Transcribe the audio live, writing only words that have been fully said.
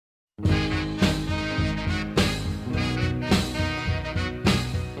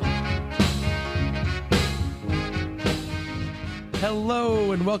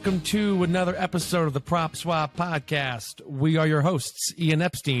Hello and welcome to another episode of the Prop Swap Podcast. We are your hosts, Ian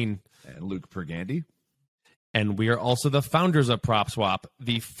Epstein and Luke Pergandy. And we are also the founders of Prop Swap,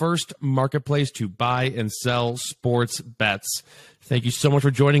 the first marketplace to buy and sell sports bets. Thank you so much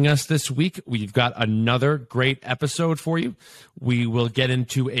for joining us this week. We've got another great episode for you. We will get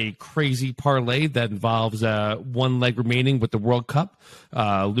into a crazy parlay that involves one leg remaining with the World Cup.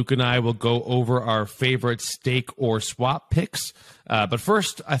 Luke and I will go over our favorite stake or swap picks. But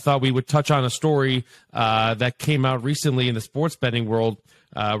first, I thought we would touch on a story that came out recently in the sports betting world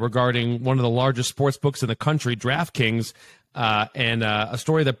regarding one of the largest sports books in the country, DraftKings, and a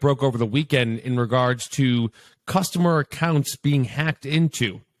story that broke over the weekend in regards to customer accounts being hacked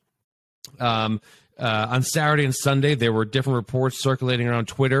into. On Saturday and Sunday, there were different reports circulating around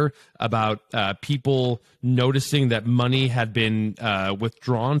Twitter about people noticing that money had been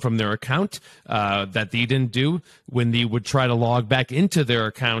withdrawn from their account that they didn't do. When they would try to log back into their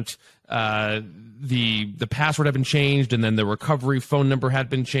account, the password had been changed, and then the recovery phone number had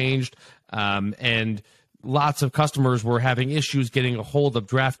been changed, and lots of customers were having issues getting a hold of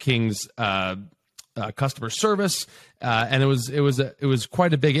DraftKings customer service, and it was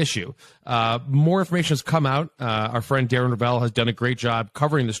quite a big issue. More information has come out. Our friend Darren Ravel has done a great job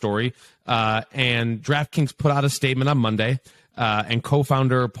covering the story, and DraftKings put out a statement on Monday, and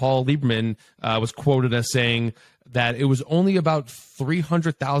co-founder Paul Lieberman was quoted as saying that it was only about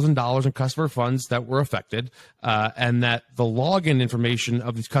 $300,000 in customer funds that were affected, and that the login information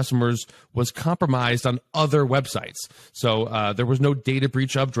of these customers was compromised on other websites. So there was no data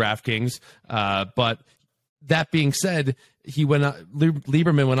breach of DraftKings, but that being said,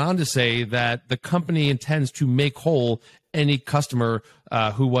 Lieberman went on to say that the company intends to make whole any customer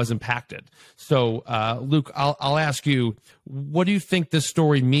who was impacted. So, Luke, I'll ask you, what do you think this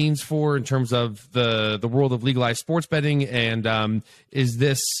story means for in terms of the world of legalized sports betting? And is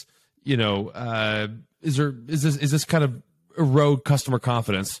this, is this kind of erode customer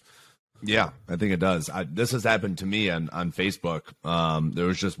confidence? Yeah, I think it does. This has happened to me on Facebook. There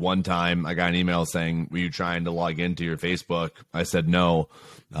was just one time I got an email saying, were you trying to log into your Facebook? I said no,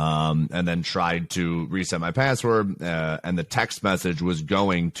 and then tried to reset my password, and the text message was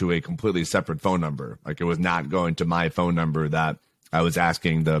going to a completely separate phone number. Like, it was not going to my phone number that I was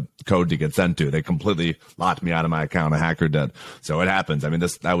asking the code to get sent to. They completely locked me out of my account. A hacker did. So it happens. I mean,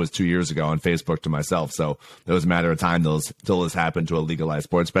 that was 2 years ago on Facebook to myself. So it was a matter of time till this happened to a legalized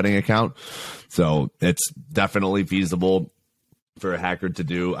sports betting account. So it's definitely feasible for a hacker to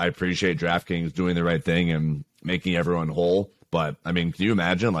do. I appreciate DraftKings doing the right thing and making everyone whole. But I mean, can you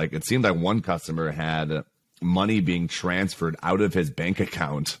imagine? Like, it seemed like one customer had money being transferred out of his bank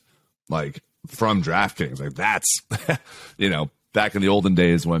account, like, from DraftKings. Like, that's, back in the olden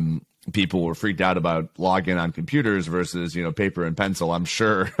days when people were freaked out about login on computers versus, paper and pencil, I'm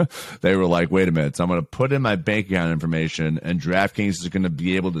sure they were like, wait a minute, so I'm going to put in my bank account information and DraftKings is going to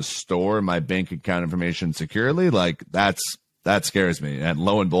be able to store my bank account information securely? Like, that scares me. And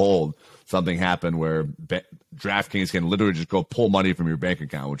lo and behold, something happened where DraftKings can literally just go pull money from your bank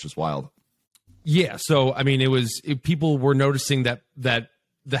account, which is wild. Yeah. So, I mean, people were noticing that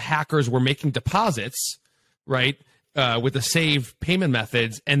the hackers were making deposits, right? With the saved payment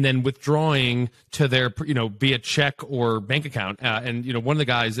methods, and then withdrawing to their, via check or bank account. And one of the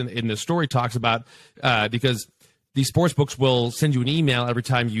guys in the story talks about because these sports books will send you an email every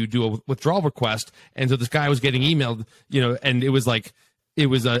time you do a withdrawal request. And so this guy was getting emailed, and it was like, it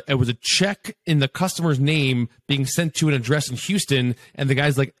was a check in the customer's name being sent to an address in Houston, and the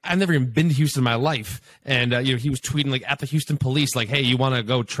guy's like, I've never even been to Houston in my life, and he was tweeting like at the Houston police, like, hey, you want to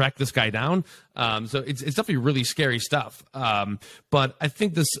go track this guy down? So it's definitely really scary stuff. But I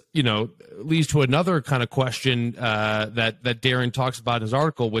think this leads to another kind of question that Darren talks about in his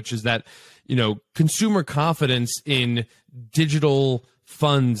article, which is that consumer confidence in digital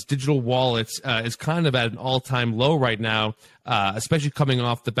funds, digital wallets is kind of at an all-time low right now, especially coming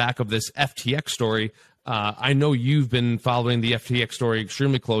off the back of this FTX story. I know you've been following the FTX story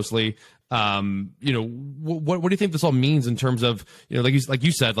extremely closely. What do you think this all means in terms of, like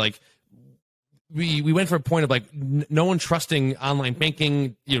you said, like we went from a point of like no one trusting online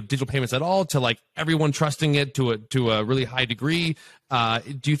banking, digital payments at all, to like everyone trusting it to a really high degree.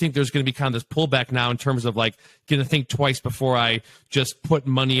 Do you think there's going to be kind of this pullback now in terms of like going to think twice before I just put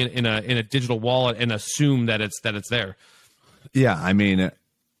money in a digital wallet and assume that it's there? Yeah, I mean,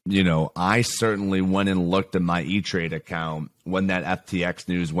 I certainly went and looked at my E-Trade account when that FTX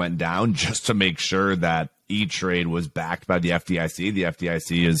news went down just to make sure that E-Trade was backed by the FDIC. The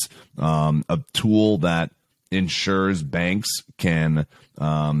FDIC is a tool that ensures banks can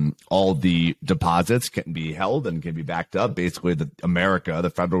all the deposits can be held and can be backed up. Basically,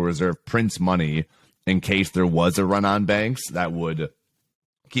 the Federal Reserve, prints money in case there was a run on banks that would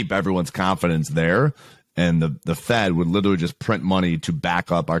keep everyone's confidence there. And the Fed would literally just print money to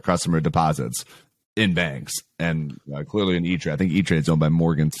back up our customer deposits in banks. And clearly in E-Trade, I think E-Trade is owned by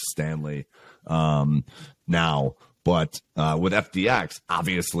Morgan Stanley now. But with FTX,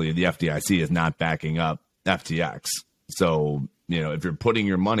 obviously the FDIC is not backing up FTX. So, if you're putting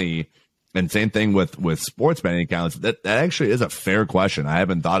your money, and same thing with sports betting accounts, that actually is a fair question. I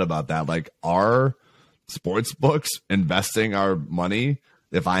haven't thought about that. Like, are sports books investing our money?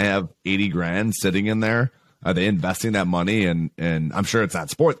 If I have 80 grand sitting in there, are they investing that money? And I'm sure it's not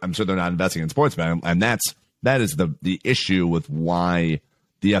sports. I'm sure they're not investing in sports betting. And that is the issue with why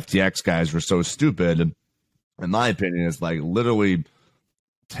the FTX guys were so stupid. In my opinion, is like literally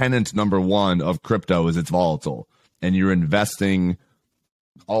tenant number one of crypto is it's volatile, and you're investing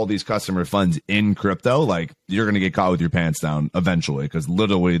all these customer funds in crypto. Like, you're going to get caught with your pants down eventually, because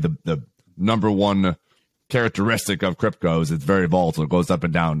literally the number one characteristic of crypto is it's very volatile. It goes up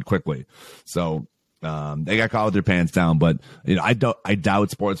and down quickly. So they got caught with their pants down. But I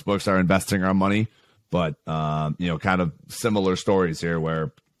doubt sports books are investing our money. But kind of similar stories here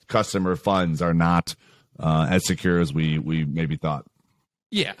where customer funds are not as secure as we maybe thought.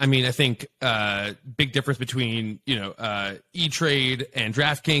 Yeah, I mean, I think big difference between E-Trade and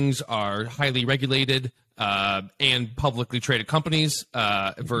DraftKings are highly regulated and publicly traded companies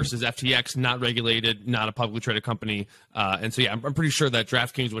versus FTX, not regulated, not a publicly traded company. And so, yeah, I'm pretty sure that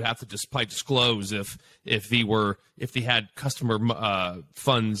DraftKings would have to just probably disclose if they had customer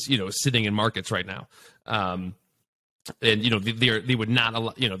funds, sitting in markets right now. And they would not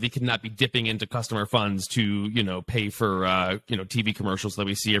allow, they could not be dipping into customer funds to pay for TV commercials that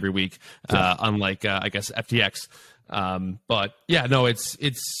we see every week, unlike I guess FTX. But yeah, no,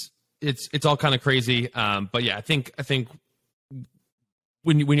 it's all kind of crazy. But yeah, I think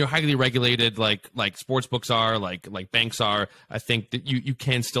when you're highly regulated, like sports books are, like banks are, I think that you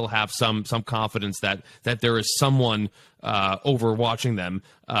can still have some confidence that there is someone over watching them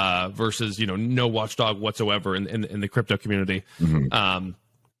versus no watchdog whatsoever in the crypto community. Mm-hmm.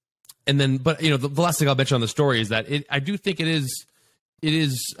 And then, but the last thing I'll mention on the story is that I do think it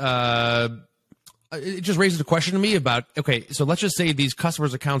just raises a question to me about, okay, so let's just say these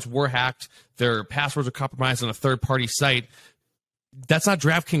customers' accounts were hacked, their passwords are compromised on a third-party site. That's not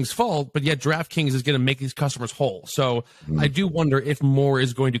DraftKings' fault, but yet DraftKings is going to make these customers whole. So I do wonder if more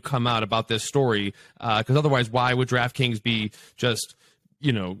is going to come out about this story, because otherwise, why would DraftKings be just,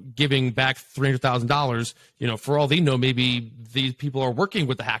 giving back $300,000? For all they know, maybe these people are working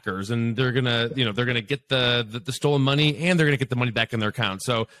with the hackers, and they're gonna get the stolen money, and they're gonna get the money back in their account.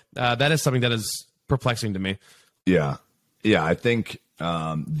 So that is something that is perplexing to me. Yeah, I think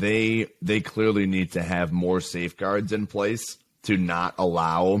they clearly need to have more safeguards in place to not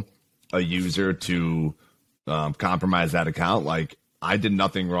allow a user to compromise that account. Like, I did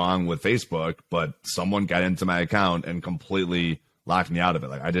nothing wrong with Facebook, but someone got into my account and completely locked me out of it.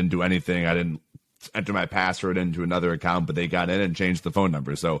 Like, I didn't do anything. I didn't enter my password into another account, but they got in and changed the phone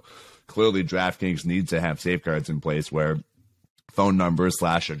number. So clearly DraftKings needs to have safeguards in place where phone numbers /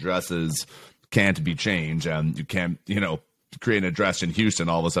 addresses can't be changed. And you can't, create an address in Houston,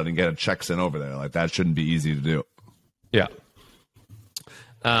 all of a sudden get a check sent over there. Like, that shouldn't be easy to do. Yeah.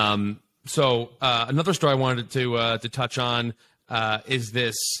 So another story I wanted to touch on is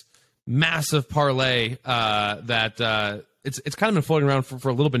this massive parlay that it's kind of been floating around for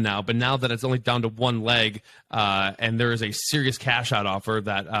a little bit now, but now that it's only down to one leg, and there is a serious cash out offer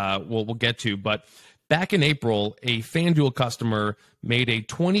that we'll get to. But back in April, a FanDuel customer made a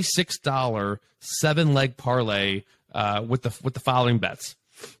 $26 7-leg parlay with the following bets: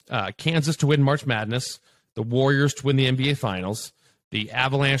 Kansas to win March Madness, the Warriors to win the NBA Finals, the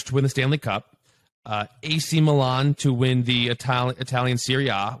Avalanche to win the Stanley Cup, AC Milan to win the Italian Serie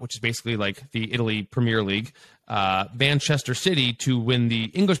A, which is basically like the Italy Premier League, Manchester City to win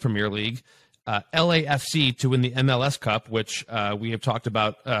the English Premier League, LAFC to win the MLS Cup, which we have talked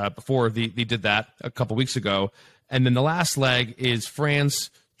about before. They did that a couple weeks ago. And then the last leg is France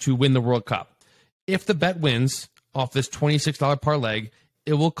to win the World Cup. If the bet wins off this $26 parlay,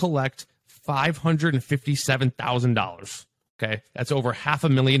 it will collect $557,000. Okay, that's over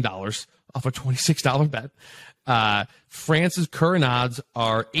 $500,000 off a $26 bet. France's current odds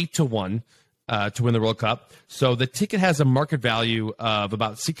are 8-1 to win the World Cup. So the ticket has a market value of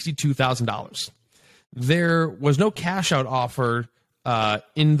about $62,000. There was no cash out offer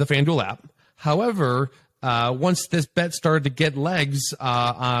in the FanDuel app. However, once this bet started to get legs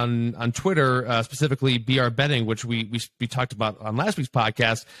on Twitter, specifically BR Betting, which we talked about on last week's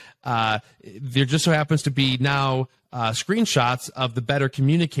podcast, there just so happens to be now screenshots of the bettor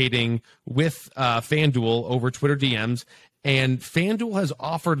communicating with FanDuel over Twitter DMs, and FanDuel has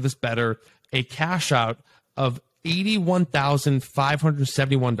offered this bettor a cash out of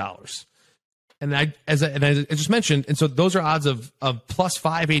 $81,571. And as I just mentioned, and so those are odds of plus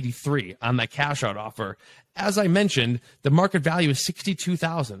 583 on that cash out offer. As I mentioned, the market value is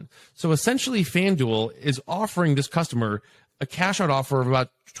 62,000. So essentially, FanDuel is offering this customer a cash out offer of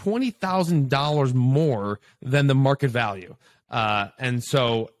about $20,000 more than the market value. And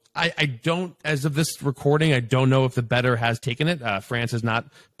so I don't, as of this recording, I don't know if the bettor has taken it. France has not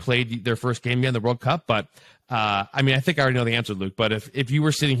played their first game yet in the World Cup, but I mean, I think I already know the answer, Luke. But if you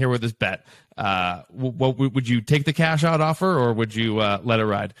were sitting here with this bet, what would you take the cash out offer, or would you let it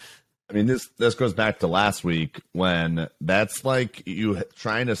ride? I mean, this goes back to last week, when that's like you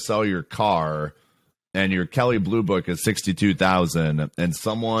trying to sell your car, and your Kelly Blue Book is 62,000, and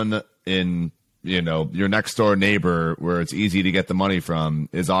someone in your next door neighbor, where it's easy to get the money from,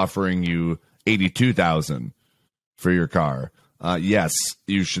 is offering you 82,000 for your car. Yes,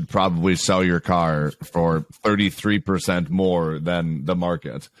 you should probably sell your car for 33% more than the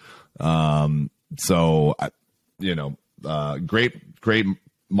market. Great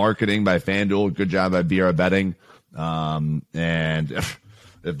marketing by FanDuel. Good job by BR Betting. And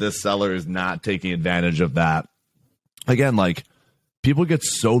if this seller is not taking advantage of that, again, like, people get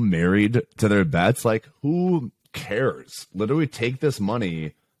so married to their bets. Like, who cares? Literally take this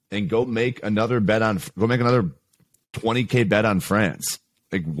money and go make another 20K bet on France.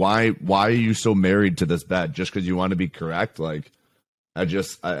 Like, why are you so married to this bet just because you want to be correct? Like,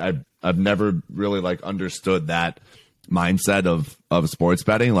 I've never really understood that mindset of sports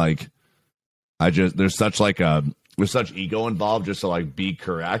betting. Like, there's such ego involved just to be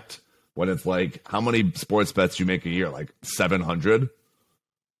correct, when it's like, how many sports bets you make a year? Like 700.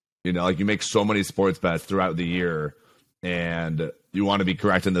 You make so many sports bets throughout the year, and you want to be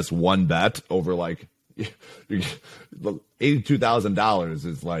correct in this one bet over $82,000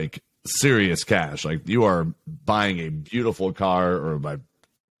 is serious cash. Like, you are buying a beautiful car or a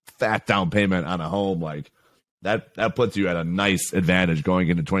fat down payment on a home. Like, that puts you at a nice advantage going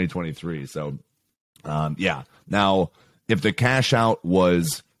into 2023. So, yeah. Now, if the cash out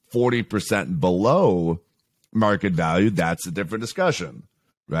was 40% below market value, that's a different discussion,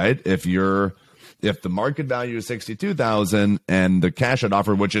 right? If the market value is 62,000 and the cash out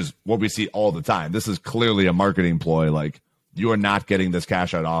offer, which is what we see all the time, this is clearly a marketing ploy. Like, you are not getting this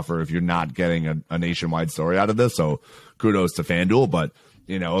cash out offer if you're not getting a nationwide story out of this. So kudos to FanDuel. But,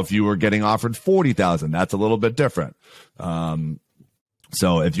 if you were getting offered 40,000, that's a little bit different.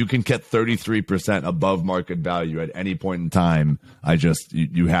 So if you can get 33% above market value at any point in time,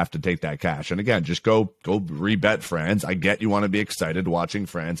 you have to take that cash. And again, just go rebet France. I get you want to be excited watching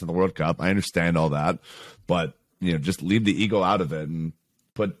France in the World Cup. I understand all that, but just leave the ego out of it and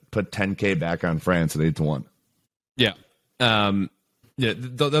put 10K back on France at 8-1. Yeah.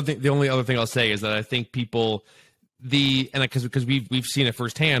 The only other thing I'll say is that I think people, because we've seen it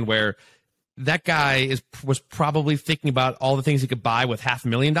firsthand, where that guy was probably thinking about all the things he could buy with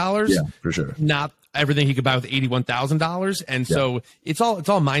 $500,000. Yeah, for sure. Not everything he could buy with $81,000. And so it's all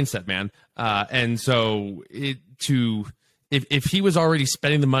mindset, man. And so if he was already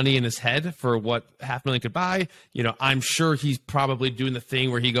spending the money in his head for what $500,000 could buy, I'm sure he's probably doing the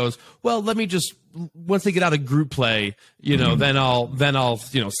thing where he goes, well, let me just, once they get out of group play, then I'll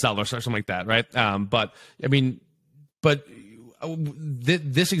sell or something like that. Right. But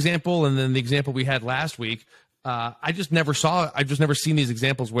this example, and then the example we had last week, I've just never seen these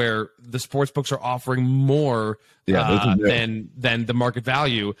examples where the sports books are offering more than the market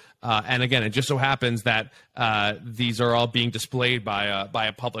value. And again, it just so happens that these are all being displayed by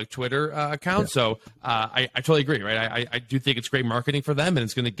a public Twitter account. Yeah. So I totally agree, right? I do think it's great marketing for them, and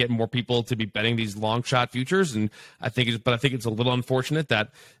it's going to get more people to be betting these long shot futures. And I think it's a little unfortunate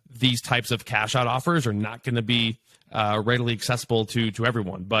that these types of cash out offers are not going to be readily accessible to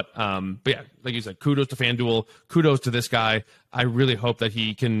everyone. But yeah, like you said, kudos to FanDuel, kudos to this guy. I really hope that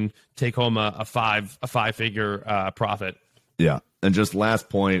he can take home a five-figure profit. Yeah. And just last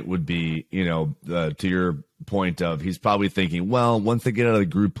point would be, to your point of, he's probably thinking, well, once they get out of the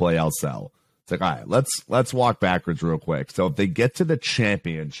group play, I'll sell. It's like, all right, let's walk backwards real quick. So if they get to the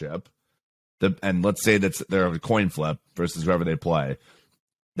championship, and let's say they're a coin flip versus whoever they play,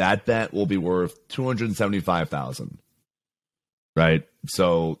 that bet will be worth $275,000, right?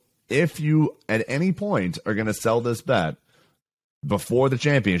 So if you at any point are going to sell this bet, before the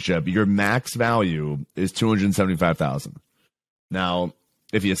championship, your max value is 275,000. Now,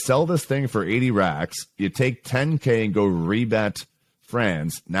 if you sell this thing for 80 racks, you take 10K and go rebet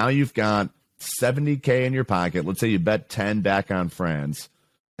France. Now you've got 70K in your pocket. Let's say you bet 10 back on France,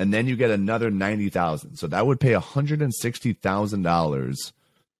 and then you get another 90,000. So that would pay $160,000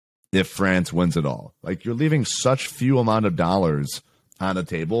 if France wins it all. Like, you're leaving such few amount of dollars on the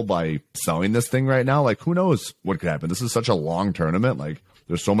table by selling this thing right now. Like, who knows what could happen? This is such a long tournament. Like,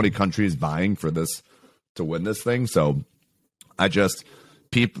 there's so many countries vying for this to win this thing. So I just,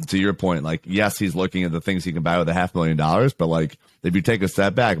 people, to your point, like, yes, he's looking at the things he can buy with $500,000, but like, if you take a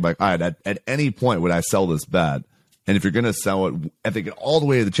step back, I'm like, all right, at any point would I sell this bet? And if you're going to sell it, if they get all the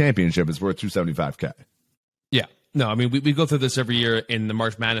way to the championship, it's worth $275K. Yeah. No, I mean, we go through this every year in the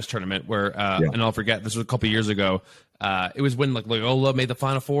March Madness tournament where, and I'll forget, this was a couple of years ago. It was when like Loyola made the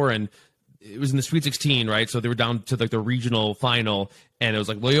Final Four, and it was in the Sweet 16, right? So they were down to like the regional final, and it was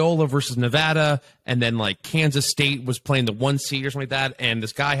like Loyola versus Nevada, and then like Kansas State was playing the 1 seed or something like that. And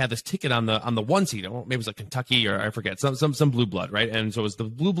this guy had this ticket on the 1 seed. Maybe it was like Kentucky, or I forget, some blue blood, right? And so it was the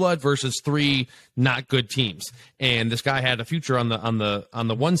blue blood versus 3 not good teams. And this guy had a future on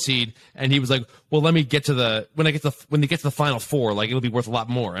the 1 seed, and he was like, well, let me get to when they get to the Final Four, like it'll be worth a lot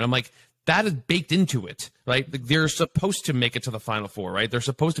more. And I'm like, that is baked into it, right? They're supposed to make it to the Final Four, right? They're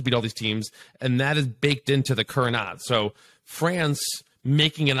supposed to beat all these teams, and that is baked into the current odds. So France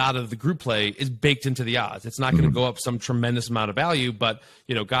making it out of the group play is baked into the odds. It's not going to go up some tremendous amount of value, but,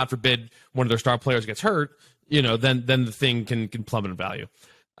 you know, God forbid one of their star players gets hurt, you know, then the thing can plummet in value.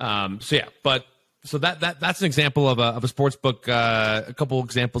 So that's an example of a sports book, a couple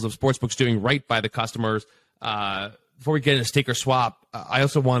examples of sports books doing right by the customers. Before we get into stake or swap, I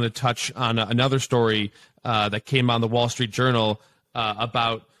also want to touch on another story that came on the Wall Street Journal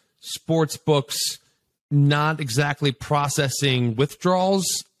about sports books not exactly processing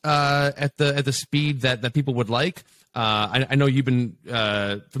withdrawals at the speed that people would like. I know you've been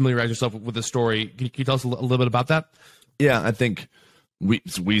familiarized yourself with the story. Can you tell us a little bit about that? Yeah, I think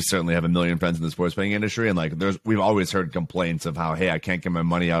we certainly have a million friends in the sports betting industry, and like we've always heard complaints of how, hey, I can't get my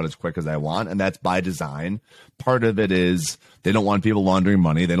money out as quick as I want, and that's by design. Part of it is they don't want people laundering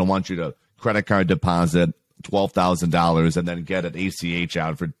money. They don't want you to credit card deposit $12,000 and then get an ACH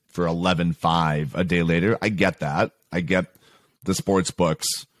out for $11,500 a day later. I get that. I get the sports books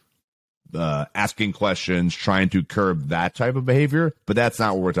asking questions, trying to curb that type of behavior, but that's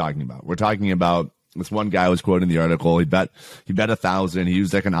not what we're talking about. We're talking about this one guy was quoted in the article. He bet 1,000. He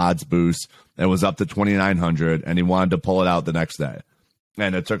used like an odds boost. It was up to 2,900, and he wanted to pull it out the next day.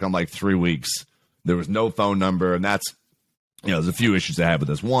 And it took him like 3 weeks. There was no phone number, and that's, you know, there's a few issues I have with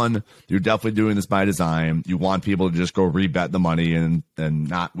this. One, you're definitely doing this by design. You want people to just go rebet the money and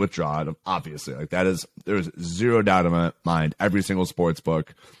not withdraw it. Obviously, like that is, there's zero doubt in my mind. Every single sports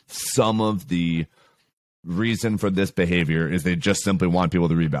book, some of the reason for this behavior is they just simply want people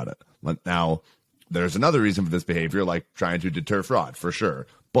to rebet it. Now, there's another reason for this behavior, like trying to deter fraud, for sure.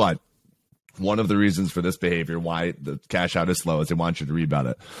 But one of the reasons for this behavior, why the cash out is slow, is they want you to rebet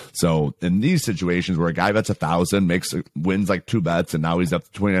it. So in these situations where a guy bets 1,000, wins like 2 bets, and now he's up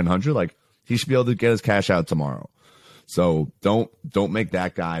to 2,900, like he should be able to get his cash out tomorrow. So don't make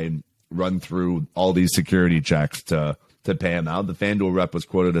that guy run through all these security checks to pay him out. The FanDuel rep was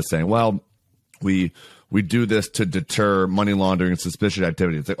quoted as saying, "Well, we do this to deter money laundering and suspicious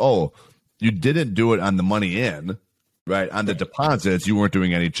activity." It's like, oh, you didn't do it on the money in, right? On the deposits, you weren't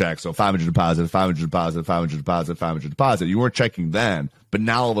doing any checks. So 500 deposit, 500 deposit, 500 deposit, 500 deposit. You weren't checking then, but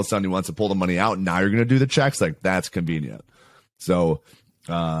now all of a sudden he wants to pull the money out. And now you're going to do the checks. Like, that's convenient. So,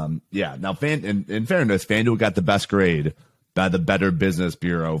 yeah. Now, in fairness, FanDuel got the best grade by the Better Business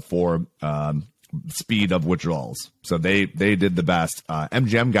Bureau for speed of withdrawals. So they did the best.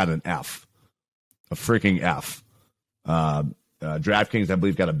 MGM got an F, a freaking F. DraftKings, I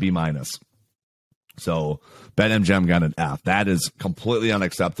believe, got a B-. So BetMGM got an F. That is completely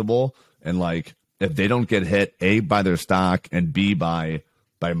unacceptable. And like, if they don't get hit, A, by their stock, and B, by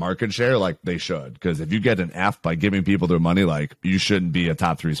market share, like they should. Because if you get an F by giving people their money, like you shouldn't be a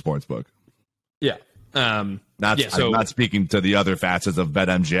top 3 sports book. Yeah. I'm not speaking to the other facets of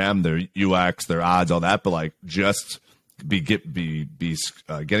BetMGM, their UX, their odds, all that, but like just be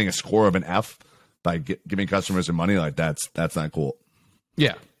getting a score of an F by giving customers their money, like that's not cool.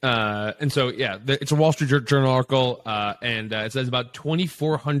 Yeah. And so, yeah, it's a Wall Street Journal article, and it says about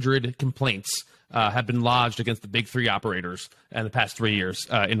 2,400 complaints have been lodged against the big 3 operators in the past 3 years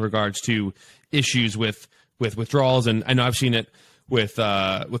in regards to issues with withdrawals. And I know I've seen it with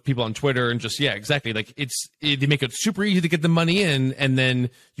people on Twitter, and just, yeah, exactly. Like they make it super easy to get the money in, and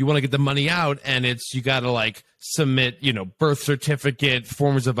then you want to get the money out, and you got to like submit, birth certificate,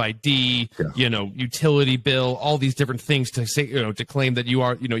 forms of ID, utility bill, all these different things to say, to claim that you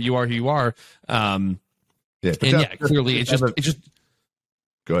are who you are. Clearly it's just.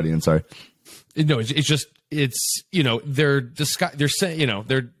 Go ahead, Ian. Sorry. No,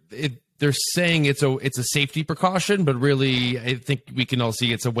 they're saying it's a safety precaution, but really I think we can all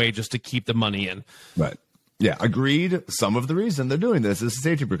see it's a way just to keep the money in. Right. Yeah, agreed. Some of the reason they're doing this is a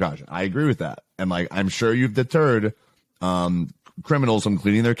safety precaution. I agree with that. And like, I'm sure you've deterred criminals from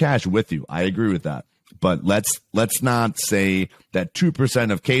cleaning their cash with you. I agree with that. But let's not say that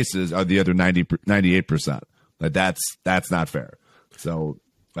 2% of cases are the other 98%. Like that's not fair. So,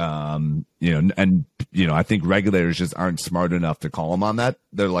 I think regulators just aren't smart enough to call them on that.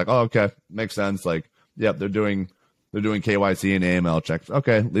 They're like, oh, okay, makes sense. Like, yep, they're doing KYC and AML checks.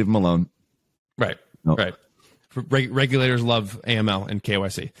 Okay, leave them alone. Right. Nope. Right. Regulators love AML and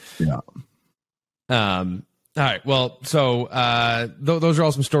KYC. Yeah. All right. Well, so those are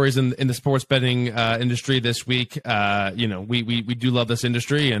all some stories in the sports betting industry this week. We do love this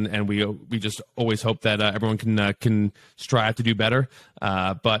industry, and we just always hope that everyone can strive to do better.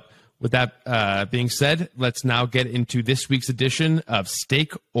 But with that being said, let's now get into this week's edition of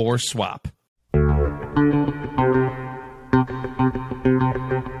Stake or Swap.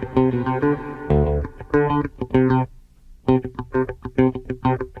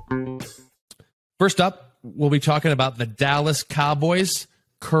 First up, we'll be talking about the Dallas Cowboys,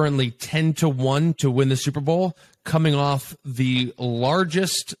 currently 10-1 to win the Super Bowl, coming off the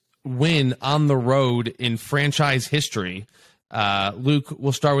largest win on the road in franchise history. Luke,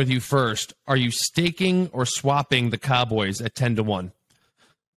 we'll start with you first. Are you staking or swapping the Cowboys at 10-1?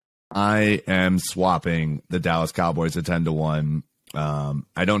 I am swapping the Dallas Cowboys at 10-1.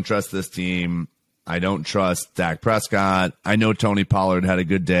 I don't trust this team. I don't trust Dak Prescott. I know Tony Pollard had a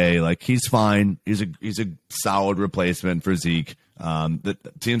good day. Like, he's fine. He's a solid replacement for Zeke. It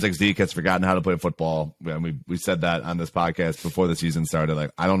seems like Zeke has forgotten how to play football. And we said that on this podcast before the season started. Like,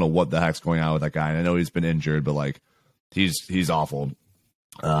 I don't know what the heck's going on with that guy. And I know he's been injured, but like, he's awful.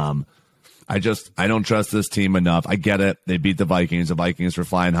 I don't trust this team enough. I get it. They beat the Vikings. The Vikings were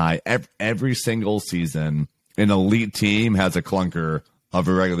flying high. Every single season, an elite team has a clunker of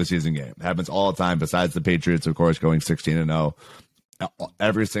a regular season game. It happens all the time, besides the Patriots, of course, going 16-0.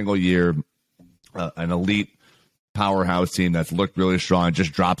 Every single year, an elite powerhouse team that's looked really strong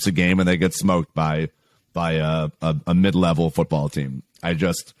just drops a game and they get smoked by a mid-level football team. I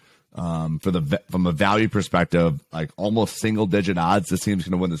just, from a value perspective, like almost single-digit odds this team's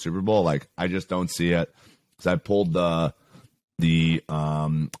going to win the Super Bowl. Like, I just don't see it. Because I pulled the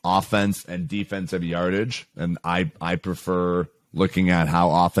offense and defensive yardage, and I prefer looking at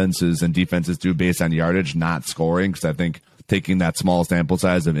how offenses and defenses do based on yardage, not scoring, because I think taking that small sample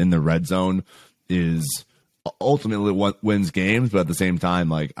size of in the red zone is ultimately what wins games. But at the same time,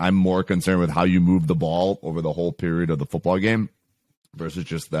 like, I'm more concerned with how you move the ball over the whole period of the football game versus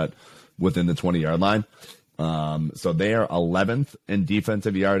just that within the 20-yard line. So they are 11th in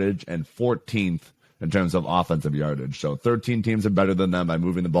defensive yardage and 14th in terms of offensive yardage. So 13 teams are better than them by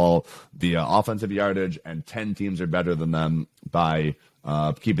moving the ball via offensive yardage, and 10 teams are better than them by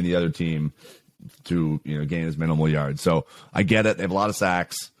keeping the other team to gain as minimal yards. So I get it. They have a lot of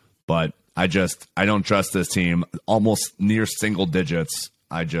sacks, but I don't trust this team. Almost near single digits.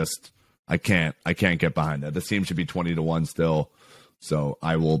 I can't get behind that. This team should be 20-1 still. So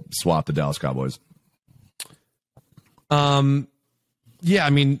I will swap the Dallas Cowboys. Yeah, I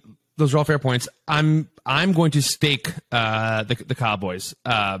mean, those are all fair points. I'm going to stake the Cowboys.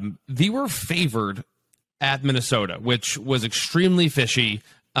 They were favored at Minnesota, which was extremely fishy.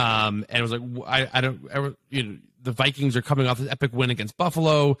 And it was like, the Vikings are coming off this epic win against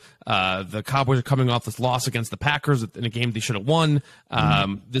Buffalo. The Cowboys are coming off this loss against the Packers in a game they should have won.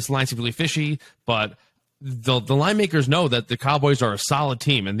 This line seems really fishy, but the line makers know that the Cowboys are a solid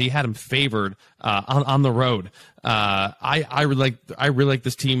team, and they had them favored on the road. I really like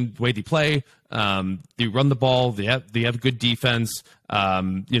this team, the way they play. They run the ball. They have good defense. I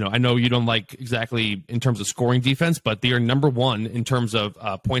know you don't like exactly in terms of scoring defense, but they are number one in terms of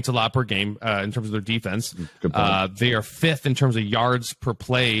points allowed per game in terms of their defense. They are fifth in terms of yards per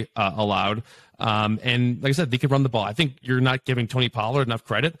play allowed. And like I said, they can run the ball. I think you're not giving Tony Pollard enough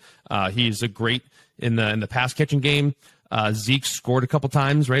credit. He's a great in the pass catching game. Zeke scored a couple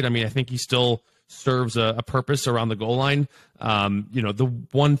times, right? I mean, I think he still serves a purpose around the goal line. The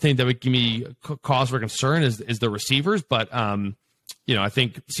one thing that would give me cause for concern is the receivers, but I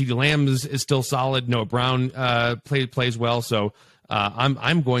think CeeDee Lamb is still solid. Noah Brown plays well, so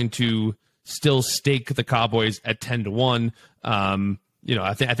I'm going to still stake the Cowboys at 10-1. I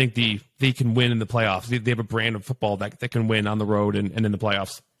think they can win in the playoffs. They have a brand of football that can win on the road and in the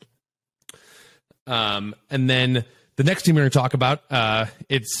playoffs. And then the next team we're going to talk about,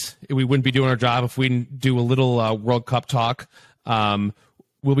 we wouldn't be doing our job if we didn't do a little World Cup talk.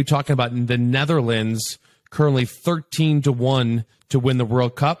 We'll be talking about the Netherlands, currently 13-1 to win the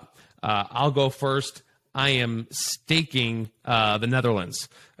World Cup. I'll go first. I am staking the Netherlands.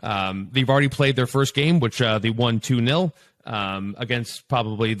 They've already played their first game, which they won 2-0 against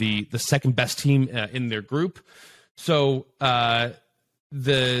probably the second best team in their group. So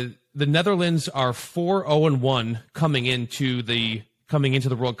the Netherlands are 4-0-1 coming into the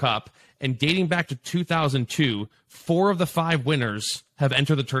World Cup, and dating back to 2002, 4 of the 5 winners have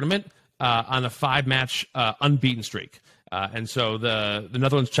entered the tournament on a 5-match unbeaten streak. And so the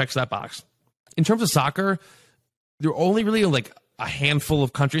Netherlands checks that box. In terms of soccer, there are only really like a handful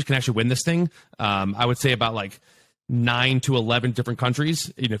of countries can actually win this thing. I would say about like 9 to 11 different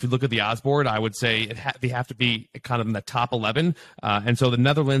countries. If you look at the odds board, I would say they have to be kind of in the top 11. And so the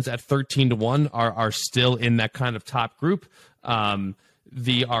Netherlands at 13-1 are still in that kind of top group.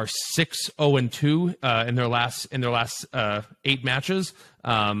 They are 6-0-2 in their last 8 matches.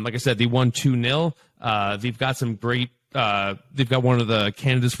 Like I said, they won 2-0. They've got some great. They've got one of the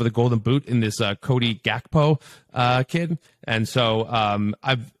candidates for the Golden Boot in this Cody Gakpo kid, and so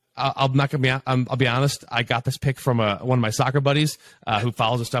I'll be honest. I got this pick from one of my soccer buddies who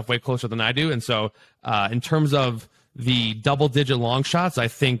follows the stuff way closer than I do, and so in terms of the double-digit long shots, I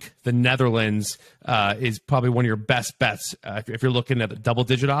think the Netherlands is probably one of your best bets if you're looking at the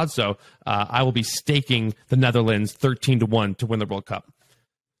double-digit odds. So I will be staking the Netherlands 13-1 to win the World Cup.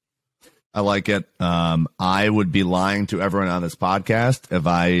 I like it. I would be lying to everyone on this podcast if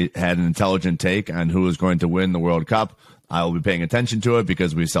I had an intelligent take on who is going to win the World Cup. I will be paying attention to it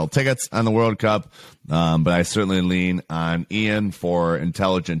because we sell tickets on the World Cup. But I certainly lean on Ian for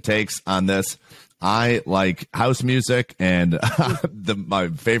intelligent takes on this. I like house music, and my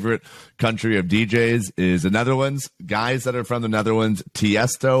favorite country of DJs is the Netherlands. Guys that are from the Netherlands: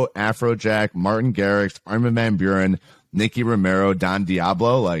 Tiesto, Afrojack, Martin Garrix, Armin van Buuren, Nicky Romero, Don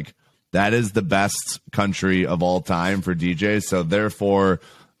Diablo. Like, that is the best country of all time for DJs. So therefore,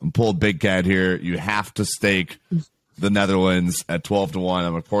 I'm pulled big cat here. You have to stake the Netherlands at 12-1.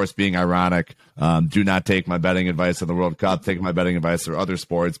 I'm of course being ironic. Do not take my betting advice on the World Cup. Take my betting advice for other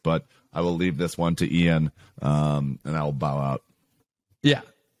sports, but I will leave this one to Ian, and I will bow out. Yeah.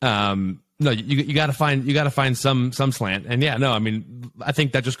 No, you got to find some slant, and yeah, no, I mean, I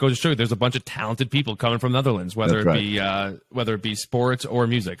think that just goes to show you there's a bunch of talented people coming from the Netherlands, whether it be sports or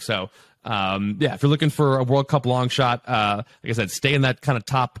music. So, yeah, if you're looking for a World Cup long shot, like I said, stay in that kind of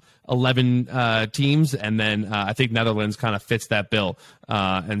top 11 teams, and then I think Netherlands kind of fits that bill.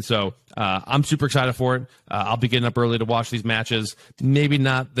 And so I'm super excited for it. I'll be getting up early to watch these matches. Maybe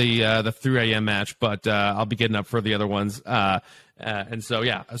not the 3 a.m. match, but I'll be getting up for the other ones. And so,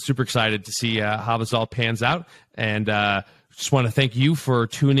 yeah, I'm super excited to see how this all pans out. And just want to thank you for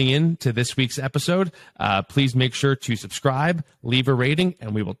tuning in to this week's episode. Please make sure to subscribe, leave a rating,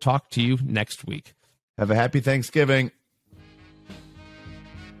 and we will talk to you next week. Have a happy Thanksgiving.